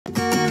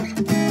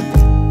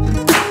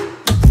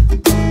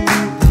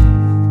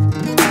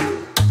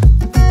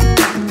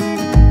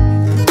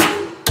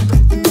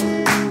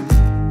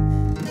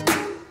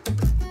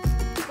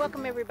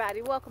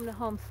welcome to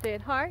Homestead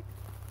Heart,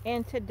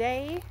 and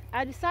today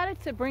I decided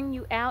to bring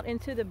you out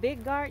into the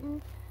big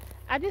garden.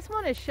 I just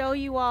want to show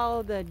you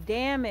all the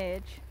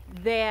damage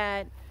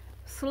that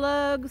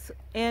slugs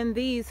and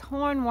these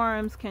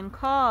hornworms can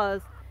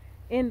cause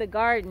in the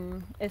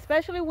garden,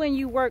 especially when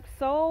you work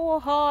so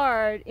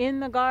hard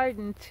in the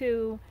garden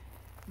to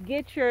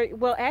get your,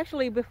 well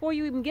actually before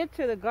you even get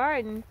to the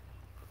garden,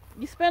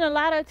 you spend a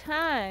lot of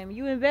time,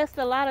 you invest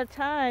a lot of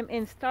time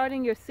in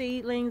starting your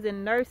seedlings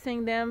and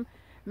nursing them.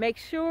 Make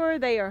sure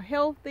they are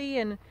healthy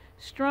and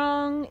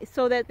strong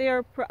so that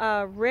they're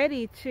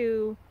ready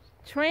to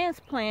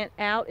transplant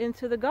out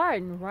into the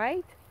garden,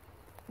 right?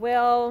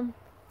 Well,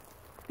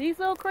 these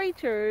little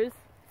creatures,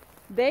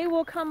 they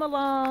will come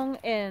along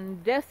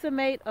and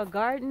decimate a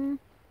garden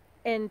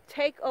and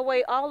take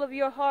away all of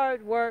your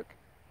hard work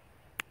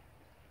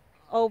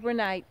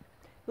overnight.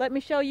 Let me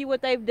show you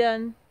what they've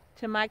done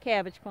to my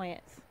cabbage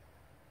plants.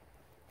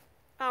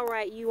 All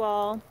right,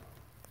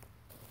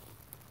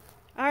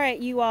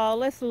 you all,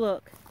 let's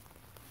look.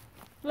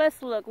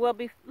 Well,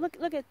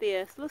 look at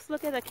this. Let's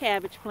look at the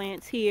cabbage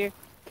plants here.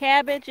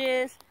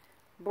 Cabbages,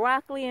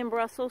 broccoli, and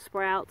Brussels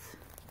sprouts.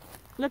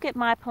 Look at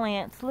my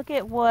plants.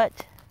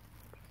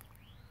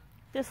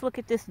 Just look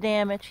at this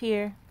damage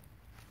here.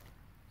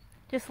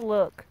 Just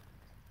look.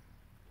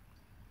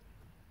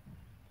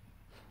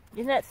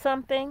 Isn't that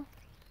something?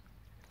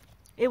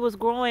 It was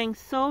growing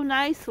so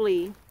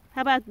nicely.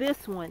 How about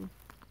this one?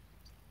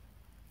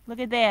 Look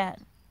at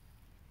that.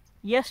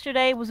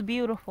 Yesterday was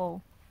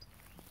beautiful.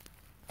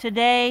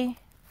 Today,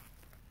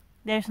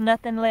 there's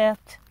nothing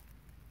left.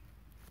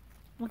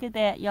 Look at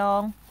that,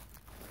 y'all.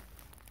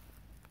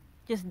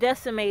 Just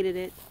decimated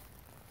it.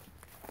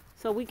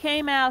 So we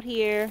came out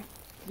here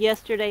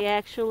yesterday,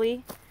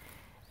 actually,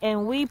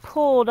 and we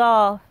pulled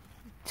off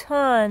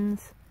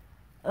tons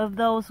of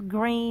those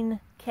green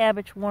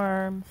cabbage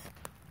worms.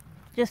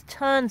 Just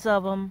tons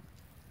of them.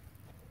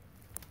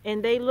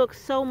 And they look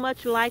so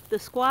much like the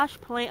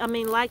squash plant,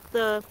 like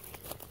the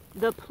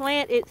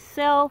plant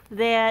itself,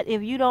 that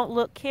if you don't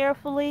look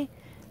carefully,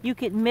 you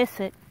could miss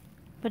it.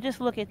 But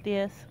just look at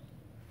this.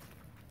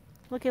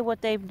 Look at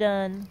what they've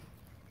done.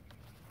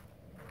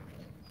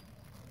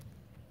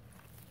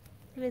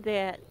 Look at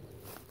that.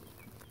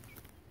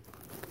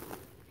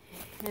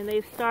 And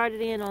they've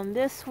started in on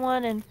this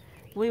one, and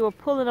we were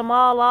pulling them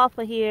all off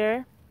of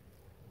here.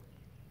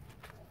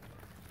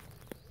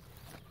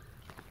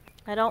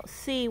 I don't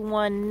see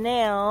one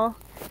now.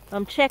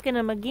 I'm checking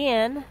them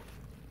again.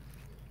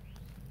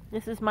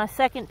 This is my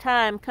second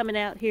time coming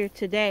out here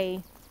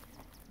today,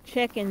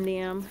 checking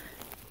them.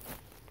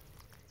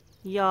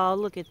 Y'all,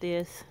 look at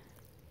this.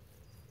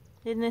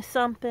 Isn't this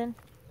something?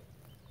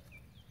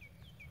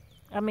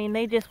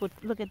 They just would,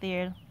 look at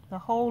there. The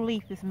whole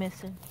leaf is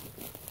missing.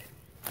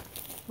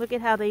 Look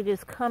at how they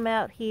just come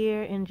out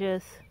here and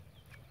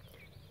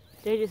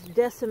they just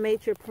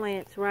decimate your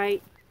plants,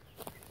 right?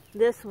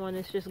 This one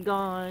is just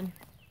gone.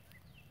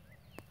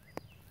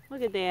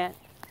 Look at that.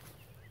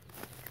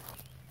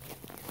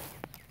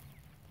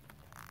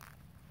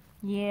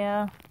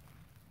 Yeah.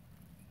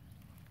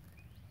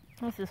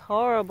 This is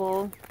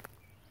horrible.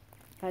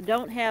 I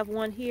don't have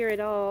one here at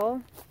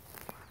all.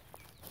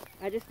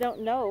 I just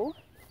don't know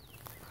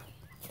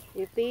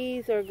if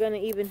these are going to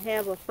even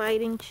have a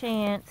fighting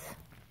chance.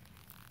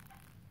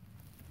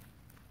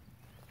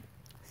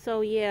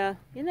 So yeah,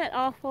 isn't that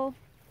awful?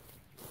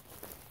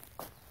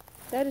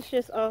 That is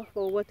just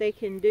awful what they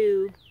can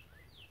do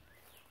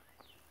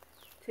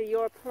to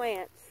your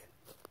plants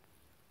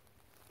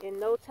in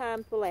no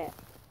time flat.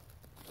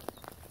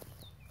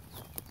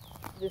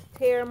 Just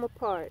tear them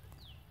apart.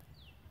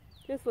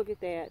 Just look at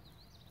that.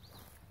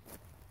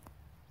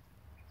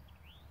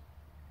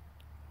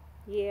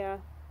 Yeah,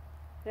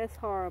 that's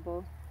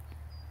horrible.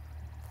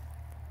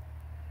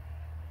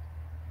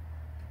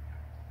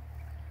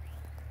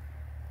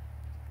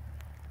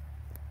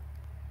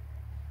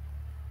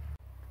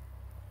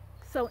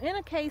 So in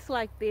a case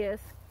like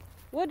this,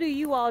 what do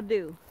you all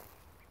do?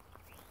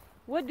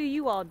 What do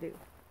you all do?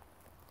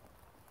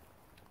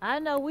 I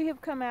know we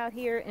have come out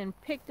here and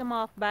picked them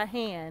off by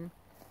hand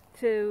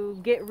to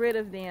get rid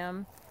of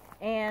them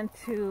and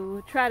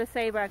to try to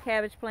save our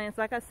cabbage plants.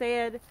 Like I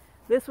said,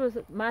 this was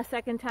my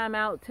second time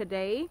out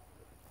today,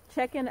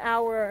 checking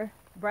our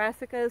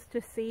brassicas to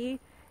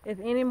see if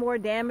any more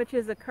damage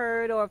has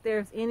occurred or if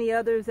there's any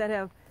others that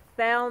have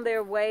found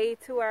their way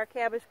to our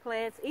cabbage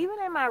plants. Even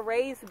in my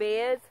raised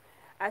beds,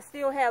 I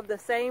still have the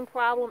same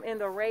problem in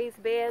the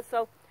raised beds.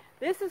 So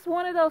this is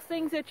one of those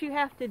things that you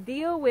have to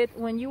deal with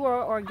when you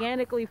are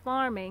organically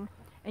farming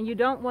and you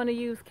don't want to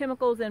use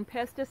chemicals and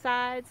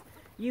pesticides.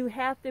 You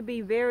have to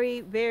be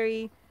very,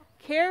 very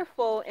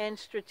careful and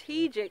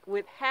strategic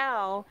with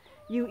how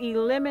you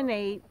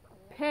eliminate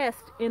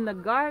pests in the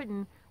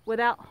garden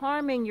without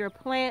harming your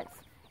plants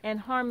and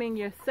harming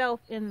yourself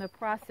in the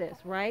process,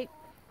 right?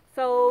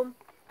 So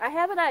I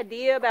have an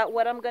idea about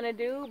what I'm going to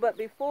do, but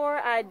before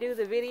I do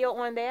the video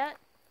on that,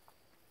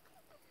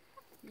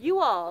 you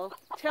all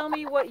tell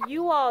me what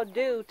you all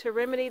do to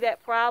remedy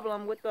that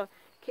problem with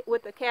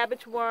the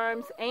cabbage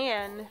worms,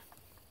 and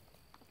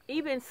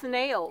even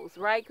snails,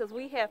 right? Because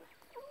we have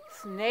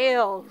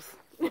snails.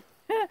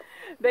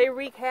 They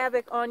wreak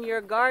havoc on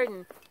your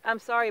garden. I'm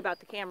sorry about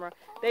the camera.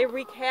 They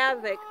wreak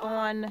havoc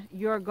on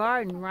your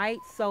garden, right?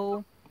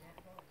 So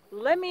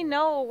let me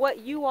know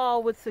what you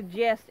all would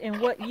suggest and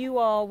what you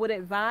all would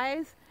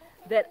advise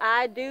that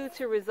I do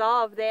to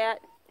resolve that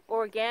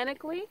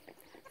organically,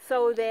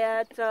 so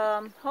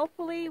that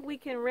hopefully we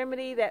can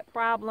remedy that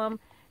problem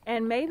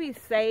and maybe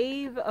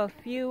save a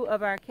few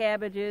of our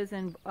cabbages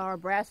and our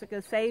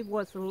brassicas, save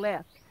what's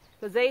left,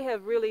 because they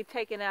have really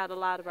taken out a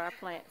lot of our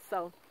plants.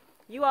 So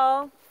you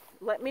all,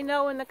 let me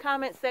know in the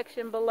comment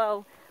section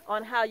below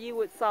on how you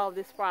would solve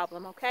this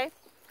problem, okay?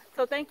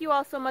 So thank you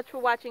all so much for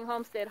watching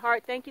Homestead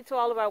Heart. Thank you to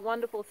all of our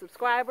wonderful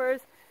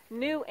subscribers,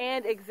 new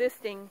and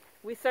existing.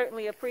 We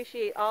certainly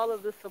appreciate all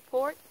of the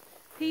support.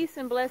 Peace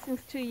and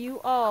blessings to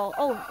you all.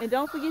 Oh, and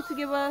don't forget to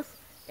give us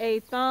a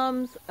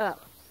thumbs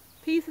up.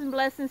 Peace and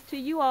blessings to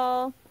you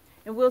all,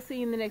 and we'll see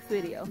you in the next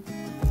video.